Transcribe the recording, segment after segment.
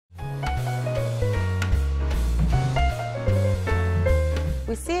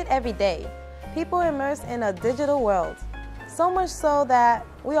We see it every day. People immersed in a digital world. So much so that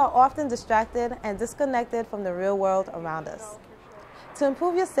we are often distracted and disconnected from the real world around us. To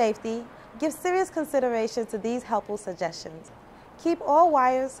improve your safety, give serious consideration to these helpful suggestions. Keep all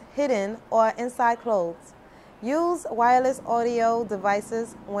wires hidden or inside clothes. Use wireless audio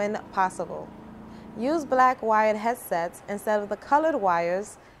devices when possible. Use black wired headsets instead of the colored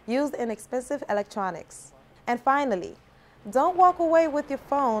wires used in expensive electronics. And finally, don't walk away with your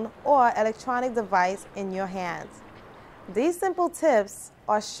phone or electronic device in your hands. These simple tips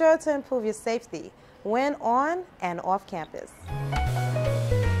are sure to improve your safety when on and off campus.